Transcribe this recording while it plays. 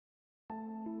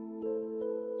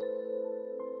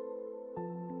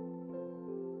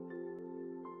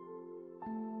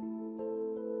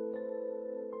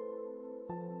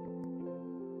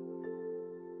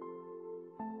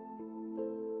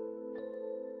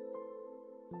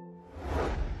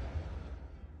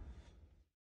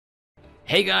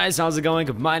Hey guys, how's it going?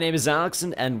 My name is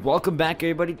ALXTON, and welcome back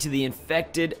everybody to the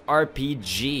Infected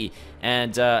RPG.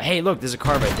 And hey, look, there's a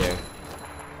car right there.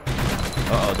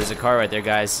 Uh-oh, there's a car right there,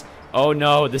 guys. Oh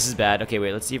no, this is bad. Okay,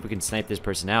 wait, let's see if we can snipe this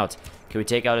person out. Can we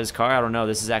take out his car? I don't know,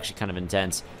 this is actually kind of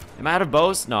intense. Am I out of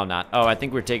bows? No, I'm not. Oh, I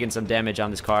think we're taking some damage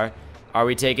on this car. Are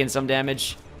we taking some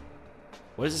damage?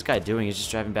 What is this guy doing? He's just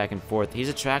driving back and forth. He's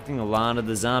attracting a lot of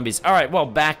the zombies. Alright, well,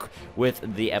 back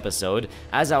with the episode.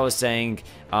 As I was saying,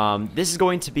 this is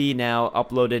going to be now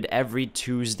uploaded every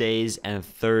Tuesdays and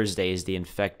Thursdays, the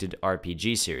Infected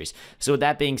RPG series. So with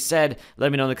that being said,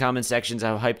 let me know in the comment sections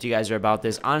how hyped you guys are about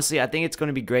this. Honestly, I think it's going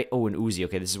to be great. Oh, an Uzi.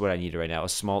 Okay, this is what I need right now. A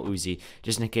small Uzi.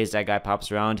 Just in case that guy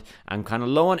pops around. I'm kind of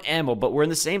low on ammo, but we're in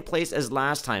the same place as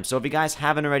last time. So if you guys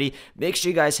haven't already, make sure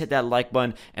you guys hit that like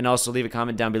button and also leave a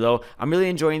comment down below. I'm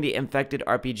really enjoying the Infected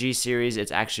RPG series.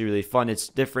 It's actually really fun. It's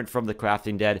different from the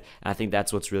Crafting Dead, and I think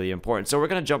that's what's really important. So we're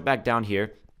going to jump back down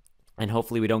here. And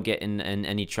hopefully we don't get in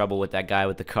any trouble with that guy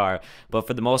with the car. But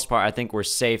for the most part, I think we're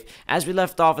safe. As we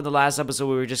left off in the last episode,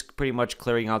 we were just pretty much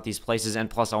clearing out these places. And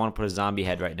plus, I want to put a zombie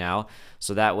head right now.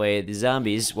 So that way, the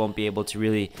zombies won't be able to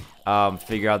really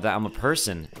figure out that I'm a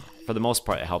person. For the most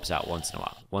part, it helps out once in a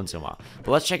while.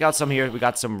 But let's check out some here. We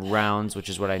got some rounds, which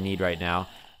is what I need right now.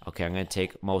 Okay, I'm going to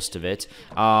take most of it.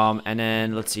 And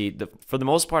then, let's see. For the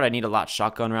most part, I need a lot of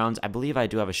shotgun rounds. I believe I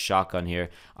do have a shotgun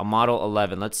here. A Model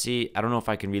 11. Let's see. I don't know if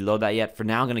I can reload that yet. For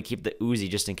now, I'm going to keep the Uzi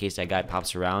just in case that guy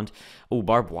pops around. Oh,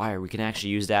 barbed wire. We can actually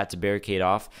use that to barricade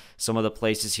off some of the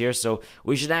places here. So,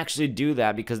 we should actually do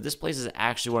that because this place is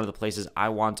actually one of the places I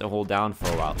want to hold down for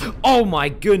a while. Oh, my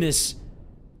goodness!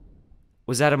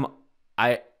 Was that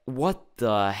what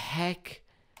the heck?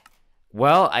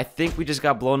 Well, I think we just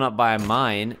got blown up by a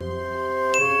mine.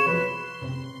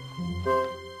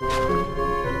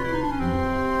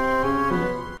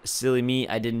 Silly me,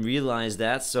 I didn't realize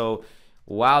that. So,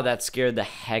 wow, that scared the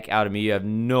heck out of me. You have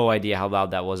no idea how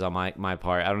loud that was on my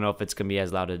part. I don't know if it's going to be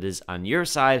as loud as it is on your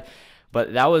side,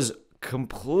 but that was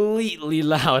completely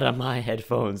loud on my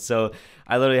headphones. So,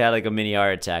 I literally had like a mini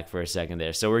heart attack for a second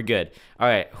there. So, we're good. All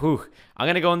right, whew. I'm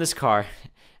going to go in this car.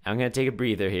 I'm going to take a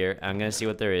breather here. I'm going to see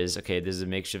what there is. Okay, this is a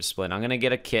makeshift splint. I'm going to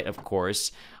get a kit, of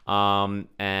course.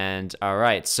 And, all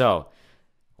right, so,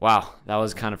 wow, that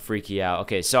was kind of freaky out.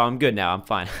 Okay, so I'm good now. I'm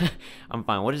fine. I'm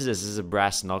fine. What is this? This is a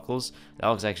brass knuckles. That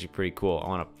looks actually pretty cool. I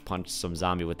want to punch some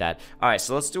zombie with that. All right,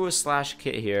 so let's do a slash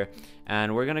kit here.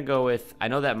 And we're going to go with, I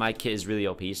know that my kit is really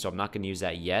OP, so I'm not going to use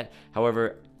that yet.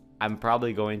 However, I'm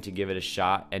probably going to give it a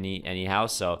shot anyhow.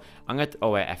 So I'm gonna.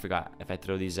 Oh wait, I forgot. If I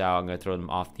throw these out, I'm gonna throw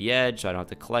them off the edge, so I don't have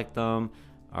to collect them.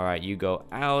 All right, you go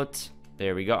out.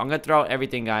 There we go. I'm gonna throw out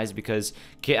everything, guys, because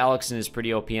Kit ALXTON is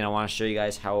pretty OP, and I want to show you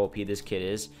guys how OP this kit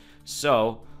is.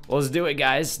 So let's do it,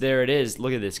 guys. There it is.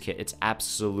 Look at this kit. It's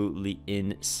absolutely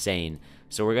insane.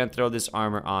 So we're gonna throw this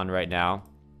armor on right now.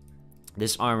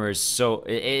 This armor is so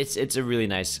it's a really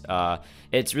nice I'm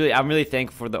really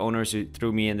thankful for the owners who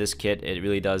threw me in this kit. It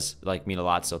really does like mean a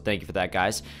lot, so thank you for that,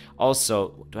 guys.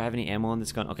 Also, do I have any ammo in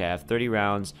this gun? Okay, I have 30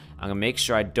 rounds. I'm gonna make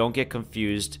sure I don't get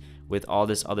confused with all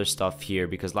this other stuff here,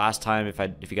 because last time,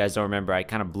 if you guys don't remember, I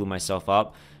kind of blew myself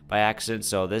up by accident.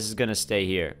 So this is gonna stay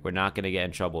here. We're not gonna get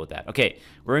in trouble with that. Okay,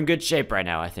 we're in good shape right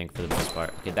now, I think, for the most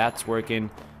part. Okay, that's working.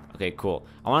 Okay, cool.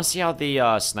 I want to see how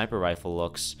the sniper rifle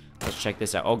looks. Let's check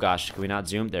this out. Oh gosh, can we not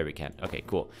zoom? There we can. Okay,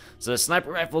 cool. So the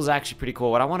sniper rifle is actually pretty cool.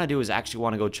 What I want to do is actually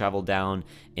want to go travel down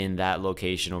in that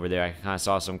location over there. I kind of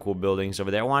saw some cool buildings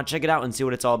over there. I want to check it out and see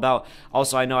what it's all about.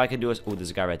 Also, I know I can do a... Oh, there's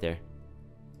a guy right there.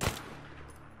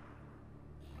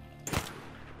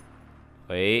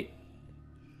 Wait.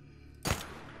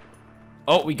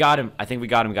 Oh, we got him. I think we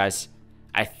got him, guys.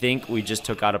 I think we just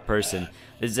took out a person.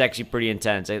 This is actually pretty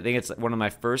intense. I think it's one of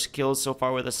my first kills so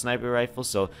far with a sniper rifle,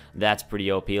 so that's pretty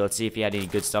OP. Let's see if he had any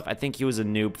good stuff. I think he was a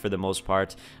noob for the most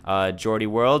part. Jordy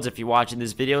Worlds, if you're watching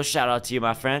this video, shout out to you,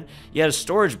 my friend. You had a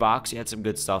storage box. You had some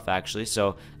good stuff, actually,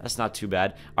 so that's not too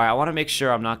bad. All right, I want to make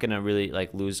sure I'm not going to really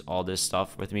like lose all this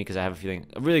stuff with me, because I have a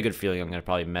really good feeling I'm going to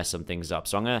probably mess some things up.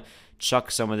 So I'm going to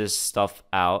chuck some of this stuff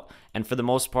out, and for the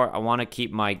most part I want to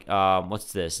keep my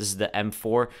what's this is the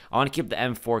M4. I want to keep the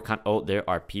M4 oh, there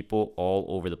are people all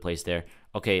over the place there.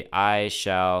 Okay, I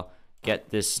shall get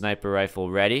this sniper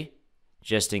rifle ready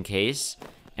just in case,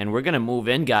 and we're gonna move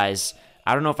in, guys.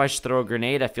 I don't know if I should throw a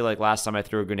grenade. I feel like last time I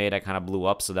threw a grenade I kind of blew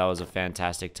up, so that was a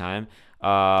fantastic time.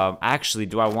 Actually,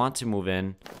 do I want to move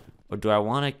in, or do I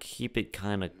want to keep it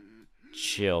kind of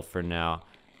chill for now?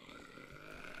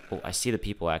 Oh, I see the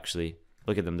people, actually.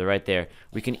 Look at them. They're right there.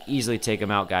 We can easily take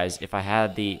them out, guys. If I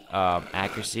had the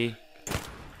accuracy.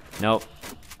 Nope.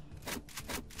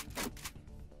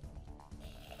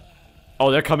 Oh,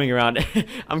 they're coming around.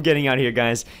 I'm getting out here,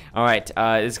 guys. All right,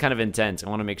 it's kind of intense. I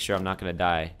want to make sure I'm not gonna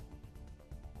die.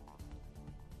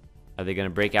 Are they going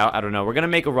to break out? I don't know. We're going to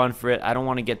make a run for it. I don't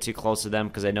want to get too close to them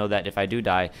because I know that if I do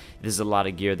die, this is a lot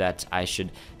of gear that I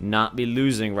should not be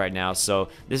losing right now. So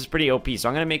this is pretty OP. So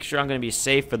I'm going to make sure I'm going to be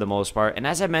safe for the most part. And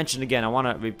as I mentioned again, I want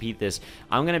to repeat this.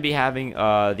 I'm going to be having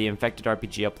the Infected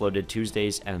RPG uploaded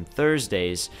Tuesdays and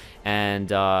Thursdays.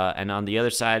 And on the other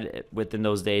side, within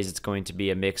those days, it's going to be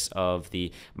a mix of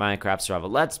the Minecraft Survival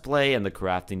Let's Play and the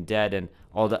Crafting Dead and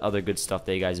all the other good stuff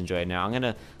that you guys enjoy. Now, I'm going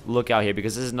to look out here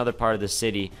because this is another part of the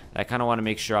city that I kind of want to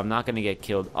make sure I'm not going to get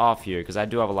killed off here because I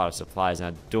do have a lot of supplies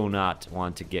and I do not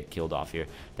want to get killed off here.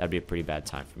 That'd be a pretty bad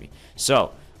time for me.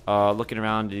 So, looking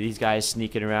around, are these guys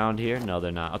sneaking around here? No,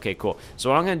 they're not. Okay, cool. So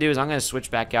what I'm going to do is I'm going to switch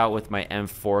back out with my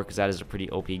M4 because that is a pretty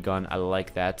OP gun. I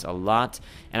like that a lot.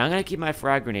 And I'm going to keep my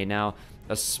frag grenade. Now,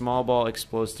 a small ball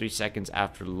explodes 3 seconds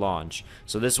after launch.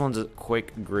 So this one's a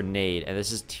quick grenade, and this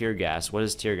is tear gas. What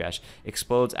is tear gas?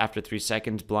 Explodes after 3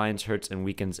 seconds, blinds, hurts, and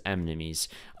weakens enemies.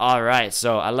 Alright,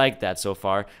 so I like that so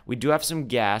far. We do have some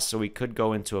gas, so we could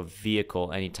go into a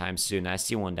vehicle anytime soon. I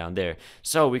see one down there.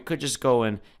 So we could just go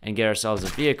in and get ourselves a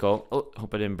vehicle. Oh,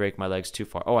 hope I didn't break my legs too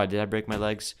far. Oh, did I break my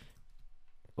legs?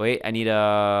 Wait, I need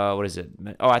a... what is it?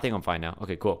 Oh, I think I'm fine now.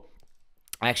 Okay, cool.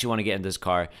 I actually want to get in this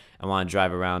car. I want to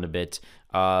drive around a bit.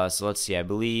 So let's see. I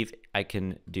believe I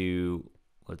can do...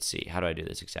 let's see. How do I do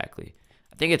this exactly?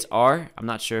 I think it's R. I'm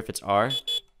not sure if it's R.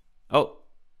 Oh,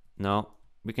 no.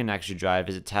 We can actually drive.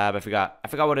 Is it tab? I forgot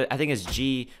what it... I think it's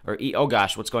G or E. Oh,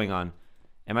 gosh. What's going on?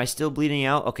 Am I still bleeding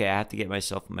out? Okay, I have to get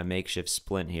myself my makeshift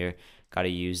splint here. Got to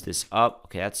use this up.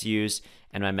 Okay, that's used.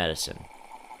 And my medicine.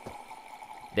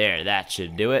 There. That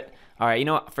should do it. Alright, you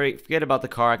know what? Forget about the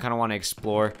car. I kind of want to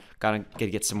explore. Gotta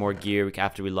get some more gear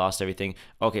after we lost everything.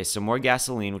 Okay, some more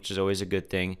gasoline, which is always a good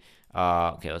thing.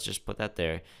 Okay, let's just put that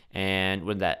there. And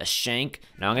with that, a shank.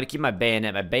 Now I'm going to keep my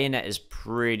bayonet. My bayonet is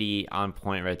pretty on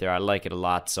point right there. I like it a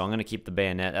lot. So I'm going to keep the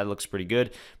bayonet. That looks pretty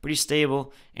good. Pretty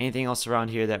stable. Anything else around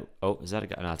here that... oh, is that a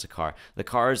guy? No, it's a car. The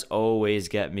cars always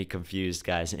get me confused,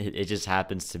 guys. It just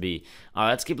happens to be.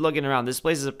 Let's keep looking around. This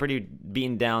place is a pretty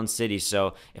beaten down city.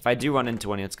 So if I do run into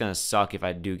one, it's going to suck if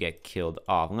I do get killed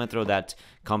off. I'm going to throw that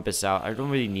compass out. I don't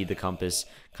really need the compass.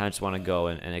 Kind of just want to go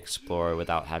and explore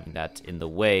without having that in the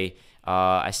way.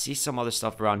 I see some other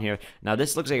stuff around here. Now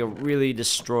this looks like a really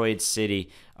destroyed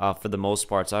city for the most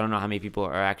part, so I don't know how many people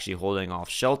are actually holding off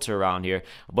shelter around here,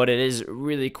 but it is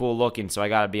really cool looking, so I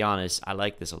gotta be honest, I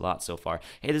like this a lot so far.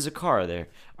 Hey, there's a car there.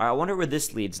 Alright, I wonder where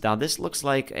this leads. Now this looks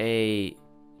like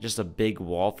just a big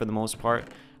wall for the most part.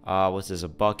 What's this, a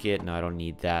bucket? No, I don't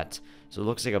need that. So it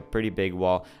looks like a pretty big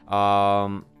wall.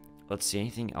 Let's see,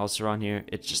 anything else around here?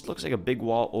 It just looks like a big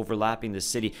wall overlapping the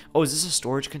city. Oh, is this a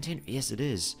storage container? Yes, it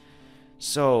is.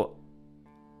 So,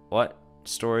 what?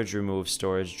 Storage, remove,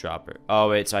 storage, dropper. Oh,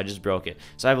 wait, so I just broke it.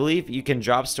 So I believe you can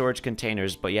drop storage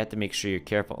containers, but you have to make sure you're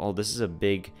careful. Oh, this is a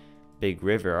big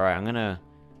river. All right, I'm gonna...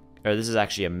 or this is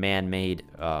actually a man-made,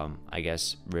 I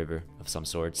guess, river of some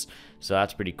sorts. So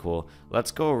that's pretty cool.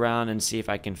 Let's go around and see if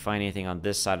I can find anything on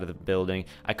this side of the building.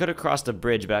 I could have crossed the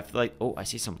bridge, but I feel like... oh, I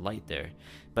see some light there.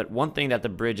 But one thing that the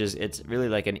bridge is, it's really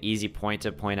like an easy point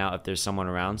to point out if there's someone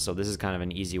around. So this is kind of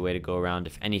an easy way to go around,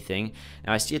 if anything.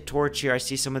 Now I see a torch here. I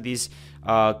see some of these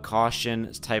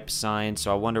caution type signs.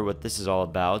 So I wonder what this is all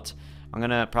about. I'm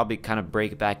going to probably kind of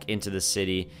break back into the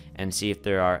city and see if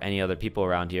there are any other people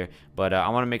around here. But I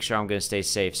want to make sure I'm going to stay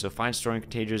safe. So find storing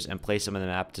containers and place them in the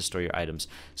map to store your items.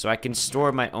 So I can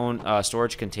store my own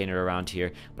storage container around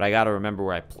here, but I got to remember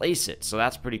where I place it. So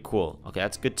that's pretty cool. Okay,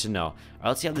 that's good to know. All right,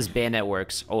 let's see how this bayonet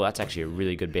works. Oh, that's actually a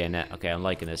really good bayonet. Okay, I'm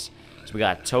liking this. So we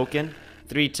got a token.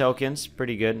 3 tokens.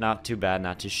 Pretty good. Not too bad.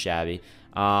 Not too shabby.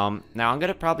 Now I'm going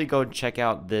to probably go check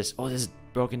out this. Oh, this is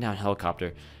broken down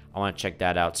helicopter. I want to check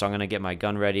that out. So I'm going to get my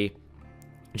gun ready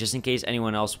just in case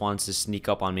anyone else wants to sneak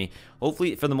up on me.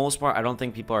 Hopefully, for the most part, I don't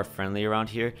think people are friendly around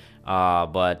here.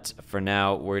 But for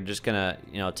now, we're just going to,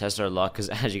 you know, test our luck. Because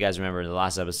as you guys remember in the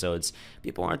last episodes,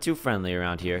 people aren't too friendly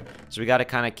around here. So we got to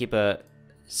kind of keep a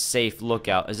safe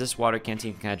lookout. Is this water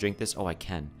canteen? Can I drink this? Oh, I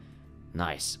can.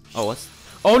 Nice. Oh, what's...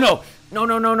 oh, no. No,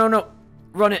 no, no, no, no.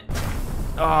 Run it.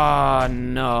 Oh,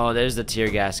 no. There's the tear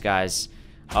gas, guys.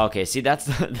 Okay, see, that's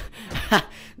the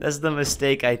that's the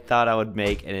mistake I thought I would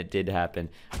make, and it did happen.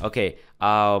 Okay,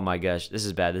 oh my gosh, this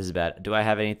is bad, this is bad. Do I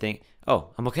have anything? Oh,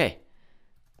 I'm okay.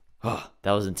 Oh,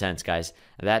 that was intense, guys.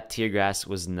 That tear gas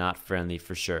was not friendly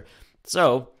for sure.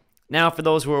 So, now for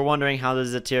those who are wondering how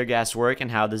does the tear gas work and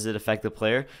how does it affect the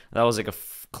player, that was like a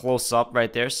close-up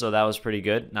right there, so that was pretty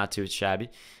good, not too shabby.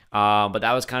 But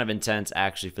that was kind of intense,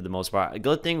 actually, for the most part. A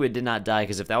good thing we did not die,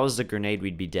 because if that was a grenade,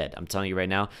 we'd be dead. I'm telling you right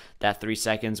now, that 3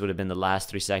 seconds would have been the last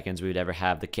 3 seconds we would ever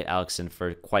have the kit ALXTON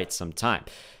for quite some time.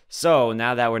 So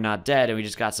now that we're not dead and we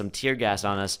just got some tear gas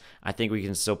on us, I think we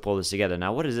can still pull this together.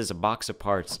 Now, what is this? A box of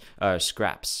parts,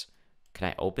 scraps. Can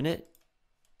I open it?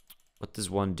 What does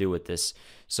one do with this?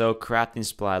 So, crafting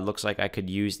supply. Looks like I could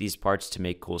use these parts to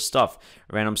make cool stuff.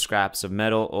 Random scraps of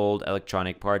metal, old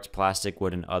electronic parts, plastic,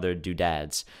 wood, and other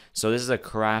doodads. So this is a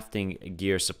crafting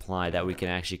gear supply that we can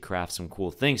actually craft some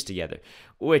cool things together,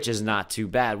 which is not too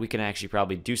bad. We can actually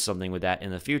probably do something with that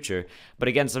in the future. But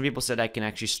again, some people said I can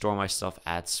actually store my stuff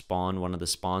at spawn, one of the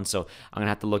spawns. So I'm going to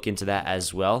have to look into that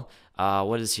as well.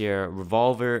 What is here?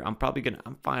 Revolver. I'm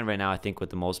fine right now, I think, with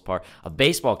the most part. A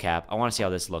baseball cap. I want to see how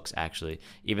this looks, actually,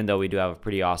 even though we do have a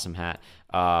pretty awesome hat.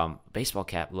 Baseball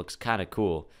cap looks kind of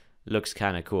cool.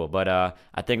 But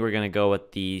I think we're going to go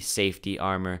with the safety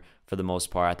armor for the most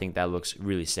part. I think that looks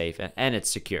really safe, and it's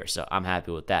secure, so I'm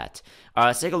happy with that.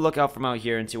 Let's take a look out from out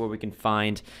here and see what we can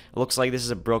find. It looks like this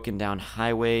is a broken down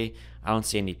highway. I don't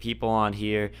see any people on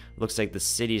here. Looks like the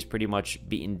city is pretty much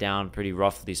beaten down pretty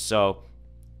roughly, so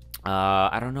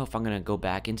I don't know if I'm gonna go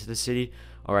back into the city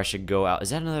or I should go out. Is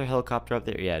that another helicopter up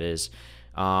there? Yeah, it is.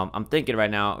 I'm thinking right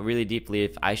now really deeply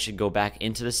if I should go back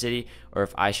into the city or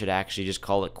if I should actually just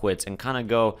call it quits and kind of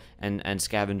go and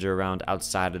scavenger around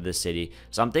outside of the city.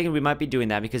 So I'm thinking we might be doing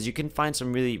that because you can find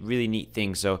some really neat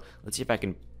things. So let's see if I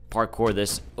can parkour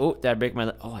this. Oh, did I break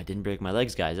my oh, I didn't break my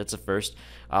legs, guys. That's a first.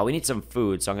 We need some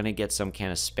food, so I'm gonna get some can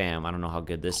of Spam. I don't know how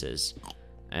good this is.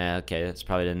 Okay, that's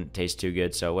probably didn't taste too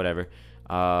good, so whatever.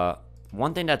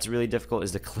 One thing that's really difficult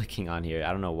is the clicking on here.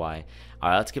 I don't know why.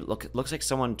 Alright, let's keep look. Looks like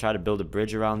someone tried to build a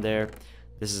bridge around there.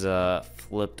 This is a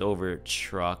flipped over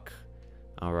truck.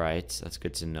 Alright, that's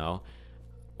good to know.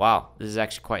 Wow, this is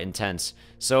actually quite intense.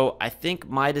 So I think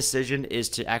my decision is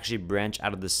to actually branch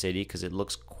out of the city because it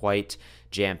looks quite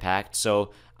jam-packed.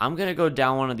 So I'm gonna go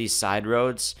down one of these side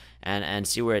roads and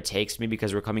see where it takes me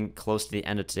because we're coming close to the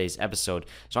end of today's episode.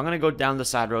 So I'm gonna go down the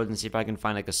side roads and see if I can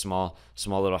find like a small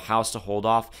little house to hold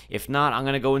off. If not, I'm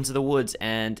gonna go into the woods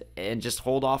and just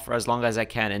hold off for as long as I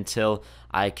can until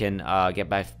I can get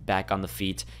back on the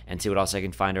feet and see what else I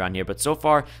can find around here. But so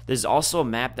far, there's also a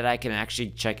map that I can actually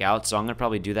check out, so I'm gonna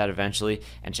probably do that eventually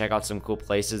and check out some cool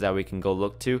places that we can go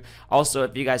look to. Also,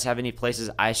 if you guys have any places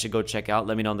I should go check out,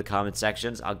 let me know in the comment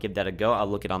sections. I'll give that a go. I'll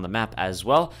look it on the map as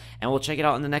well, and we'll check it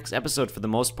out in the next episode. For the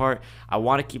most part, I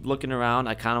want to keep looking around.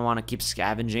 I kind of want to keep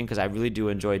scavenging because I really do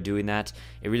enjoy doing that.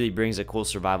 It really brings a cool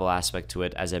survival aspect to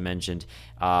it, as I mentioned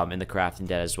in the crafting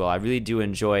dead as well. I really do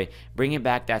enjoy bringing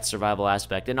back that survival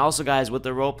aspect. And also, guys, with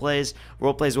the role plays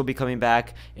will be coming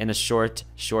back in a short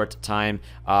time.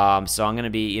 So I'm gonna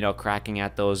be cracking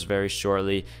at those very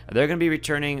shortly. They're gonna be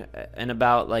returning in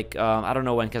about like I don't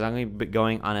know when, because I'm gonna be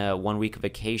going on a 1-week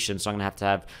vacation, so I'm gonna have to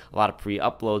have a lot of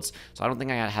pre-uploads. So I don't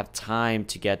think I have time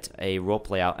to get a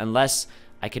roleplay out unless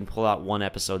I can pull out one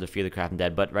episode of Fear the Crafting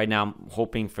Dead. But right now I'm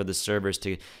hoping for the servers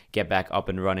to get back up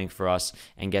and running for us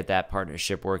and get that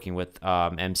partnership working with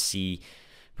MC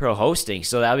Pro Hosting.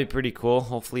 So that would be pretty cool.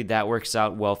 Hopefully that works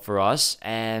out well for us.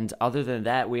 And other than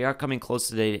that, we are coming close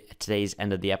to today's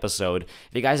end of the episode.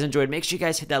 If you guys enjoyed, make sure you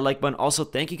guys hit that like button. Also,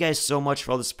 thank you guys so much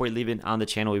for all the support leaving on the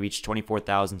channel. We reached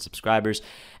 24,000 subscribers,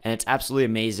 and it's absolutely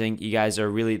amazing. You guys are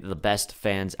really the best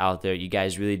fans out there. You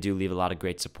guys really do leave a lot of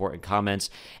great support and comments.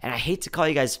 And I hate to call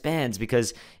you guys fans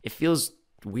because it feels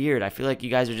weird. I feel like you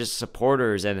guys are just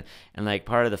supporters and like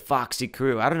part of the Foxy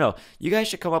crew. I don't know. You guys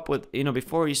should come up with,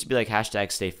 before it used to be like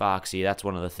hashtag stay Foxy. That's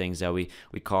one of the things that we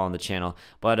call on the channel.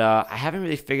 But I haven't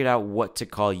really figured out what to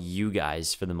call you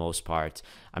guys for the most part.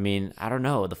 I mean, I don't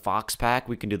know. The Fox Pack,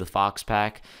 we can do the Fox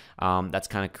Pack. That's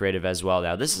kind of creative as well.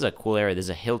 Now, this is a cool area. There's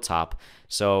a hilltop.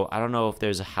 So I don't know if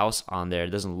there's a house on there. It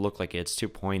doesn't look like it. It's too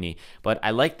pointy. But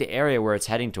I like the area where it's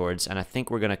heading towards, and I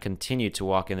think we're going to continue to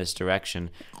walk in this direction.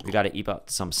 We got to eat out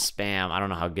some Spam. I don't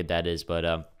know how good that is, but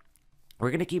we're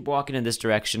going to keep walking in this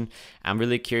direction. I'm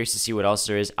really curious to see what else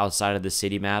there is outside of the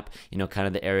city map. Kind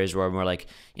of the areas where more like,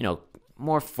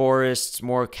 more forests,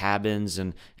 more cabins,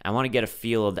 and I want to get a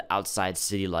feel of the outside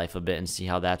city life a bit and see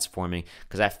how that's forming,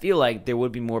 because I feel like there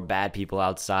would be more bad people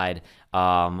outside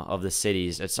of the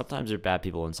cities. And sometimes there are bad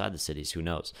people inside the cities, who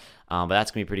knows. But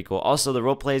that's going to be pretty cool. Also, the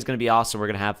roleplay is going to be awesome. We're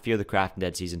going to have Fear the Crafting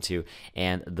Dead Season 2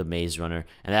 and The Maze Runner,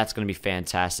 and that's going to be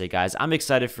fantastic, guys. I'm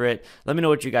excited for it. Let me know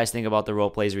what you guys think about the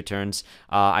roleplays returns.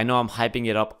 I know I'm hyping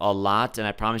it up a lot, and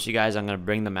I promise you guys I'm going to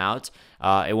bring them out.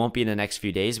 It won't be in the next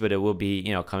few days, but it will be,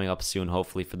 coming up soon,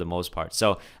 hopefully, for the most part.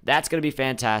 So that's going to be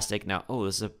fantastic. Now, oh,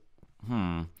 this is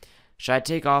a, should I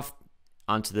take off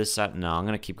onto this side? No, I'm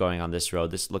gonna keep going on this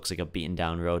road. This looks like a beaten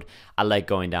down road. I like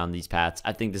going down these paths.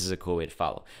 I think this is a cool way to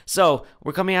follow. So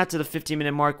we're coming out to the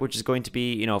 15-minute mark, which is going to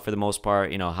be, you know, for the most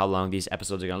part, you know, how long these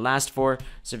episodes are gonna last for.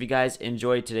 So if you guys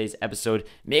enjoyed today's episode,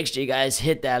 make sure you guys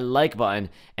hit that like button,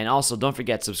 and also don't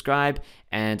forget subscribe,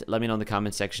 and let me know in the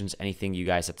comment sections anything you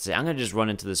guys have to say. I'm gonna just run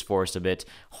into this forest a bit,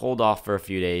 hold off for a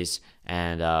few days,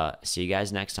 and see you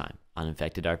guys next time on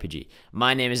Infected RPG.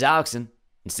 My name is ALXTON,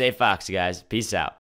 and stay foxy, guys. Peace out.